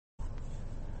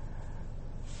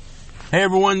Hey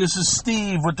everyone, this is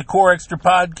Steve with the Core Extra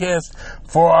Podcast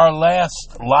for our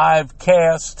last live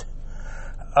cast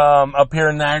up here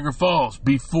in Niagara Falls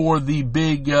before the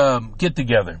big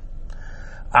get-together.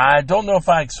 I don't know if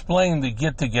I explained the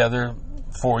get-together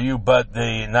for you, but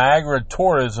the Niagara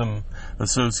Tourism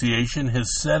Association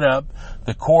has set up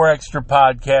the Core Extra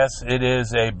Podcast. It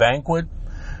is a banquet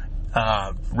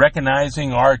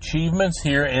recognizing our achievements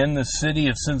here in the city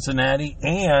of Cincinnati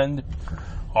and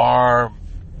our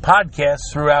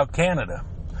podcasts throughout Canada.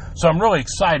 So I'm really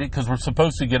excited because we're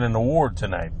supposed to get an award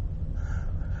tonight.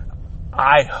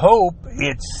 I hope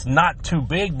it's not too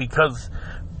big because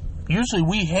usually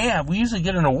we usually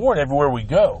get an award everywhere we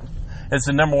go. It's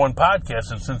the number one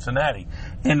podcast in Cincinnati.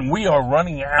 And we are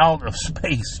running out of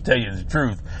space, to tell you the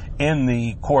truth, in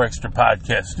the Core Extra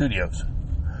Podcast studios.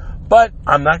 But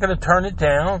I'm not going to turn it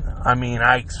down. I mean,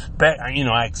 I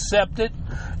accept it,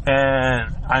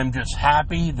 and I'm just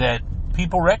happy that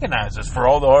people recognize us for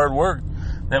all the hard work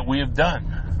that we have done.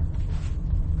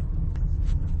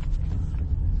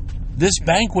 This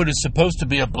banquet is supposed to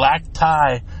be a black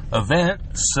tie event,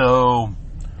 so,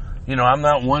 I'm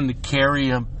not one to carry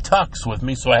a tux with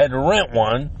me, so I had to rent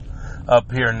one up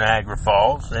here in Niagara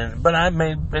Falls, but I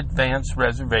made advanced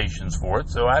reservations for it,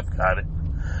 so I've got it.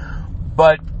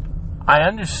 But I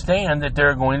understand that there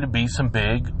are going to be some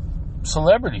big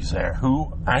celebrities there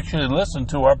who actually listen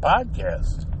to our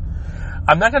podcast.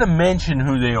 I'm not going to mention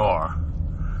who they are,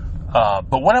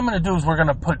 but what I'm going to do is we're going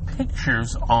to put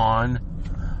pictures on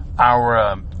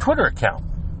our Twitter account,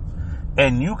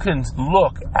 and you can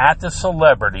look at the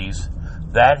celebrities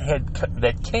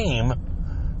that came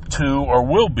to or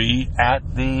will be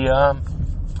at the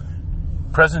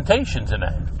presentation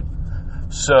tonight.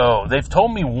 So they've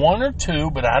told me one or two,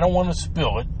 but I don't want to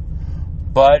spill it.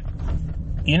 But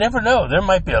you never know. There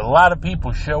might be a lot of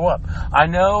people show up. I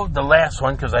know the last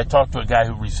one, because I talked to a guy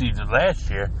who received it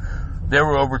last year, there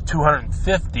were over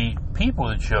 250 people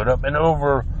that showed up and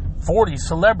over 40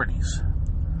 celebrities.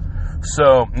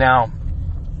 So now,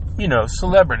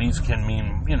 celebrities can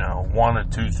mean, one or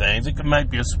two things. It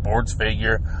might be a sports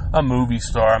figure, a movie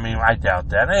star. I mean, I doubt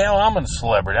that. Hell, I'm a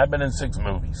celebrity. I've been in 6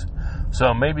 movies.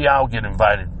 So maybe I'll get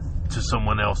invited to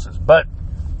someone else's. But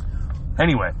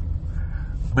anyway,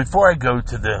 before I go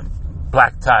to the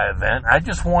black tie event, I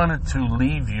just wanted to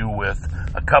leave you with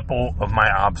a couple of my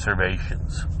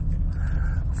observations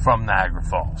from Niagara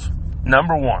Falls.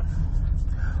 Number one,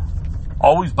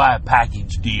 always buy a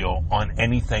package deal on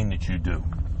anything that you do.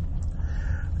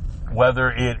 Whether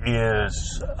it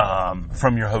is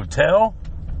from your hotel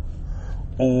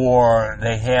or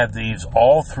they have these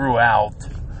all throughout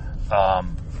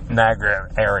Niagara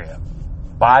area.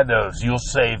 Buy those. You'll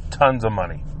save tons of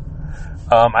money.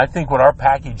 I think with our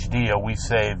package deal, we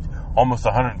saved almost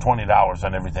 $120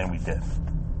 on everything we did.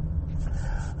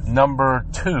 Number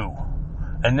 2,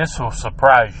 and this will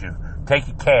surprise you, take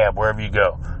a cab wherever you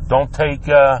go. Don't take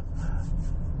Uber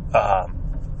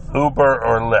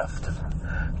or Lyft.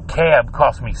 Cab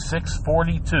cost me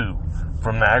 $6.42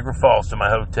 from Niagara Falls to my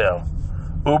hotel.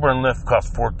 Uber and Lyft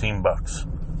cost $14.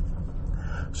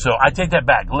 So I take that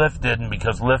back. Lyft didn't,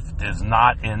 because Lyft is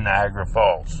not in Niagara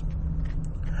Falls.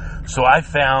 So I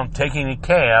found taking a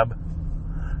cab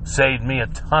saved me a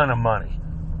ton of money.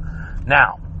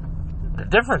 Now, the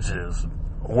difference is,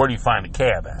 where do you find a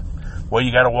cab at? Well,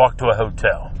 you got to walk to a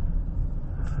hotel.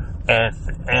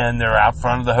 And they're out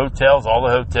front of the hotels, all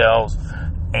the hotels,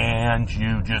 and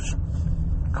you just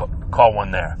call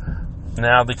one there.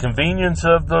 Now, the convenience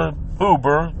of the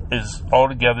Uber is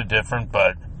altogether different,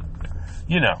 but,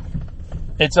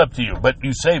 it's up to you. But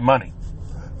you save money.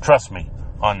 Trust me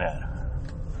on that.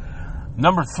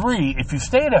 Number 3, if you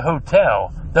stay at a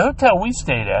hotel, the hotel we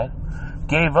stayed at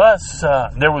gave us,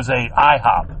 there was a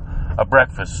IHOP, a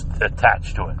breakfast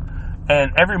attached to it.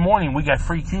 And every morning we got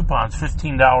free coupons,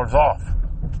 $15 off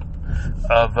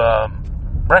of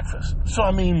breakfast. So,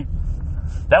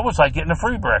 that was like getting a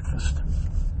free breakfast.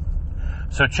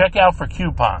 So check out for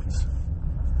coupons.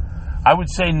 I would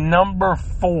say number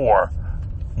 4,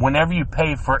 whenever you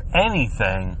pay for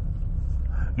anything,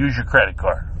 use your credit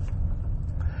card.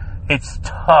 It's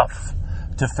tough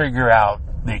to figure out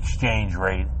the exchange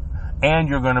rate, and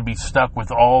you're going to be stuck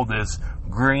with all this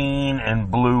green and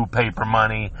blue paper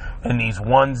money and these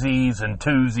onesies and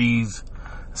twosies,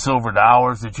 silver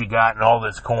dollars that you got and all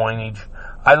this coinage.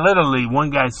 I literally, one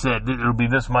guy said it'll be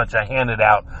this much.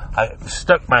 I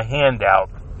stuck my hand out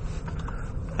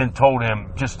and told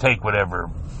him, just take whatever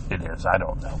it is. I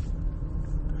don't know.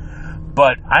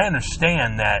 But I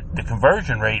understand that the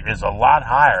conversion rate is a lot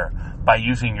higher by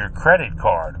using your credit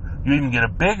card. You even get a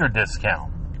bigger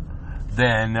discount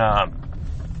than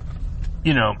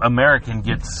American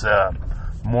gets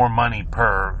more money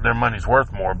their money's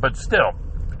worth more, but still.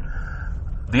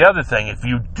 The other thing, if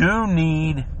you do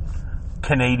need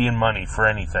Canadian money for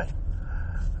anything,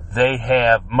 they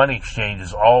have money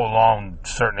exchanges all along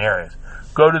certain areas.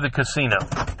 Go to the casino.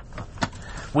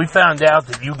 We found out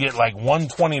that you get like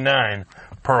 $1.29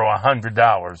 per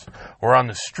 $100, or on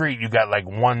the street you got like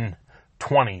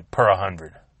 $1.20 per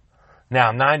 100.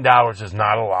 Now, $9 is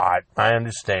not a lot, I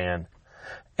understand,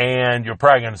 and you're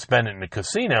probably going to spend it in the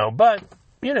casino, but,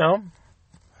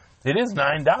 it is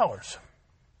 $9.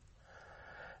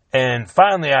 And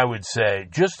finally, I would say,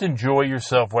 just enjoy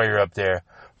yourself while you're up there.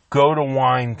 Go to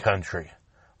wine country.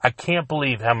 I can't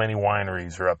believe how many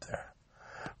wineries are up there.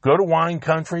 Go to wine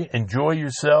country, enjoy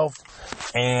yourself,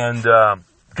 and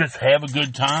just have a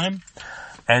good time.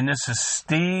 And this is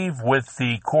Steve with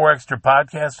the Core Extra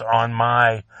podcast on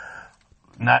my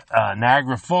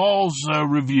Niagara Falls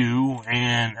review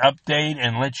and update,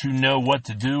 and let you know what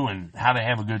to do and how to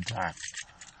have a good time.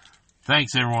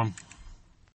 Thanks, everyone.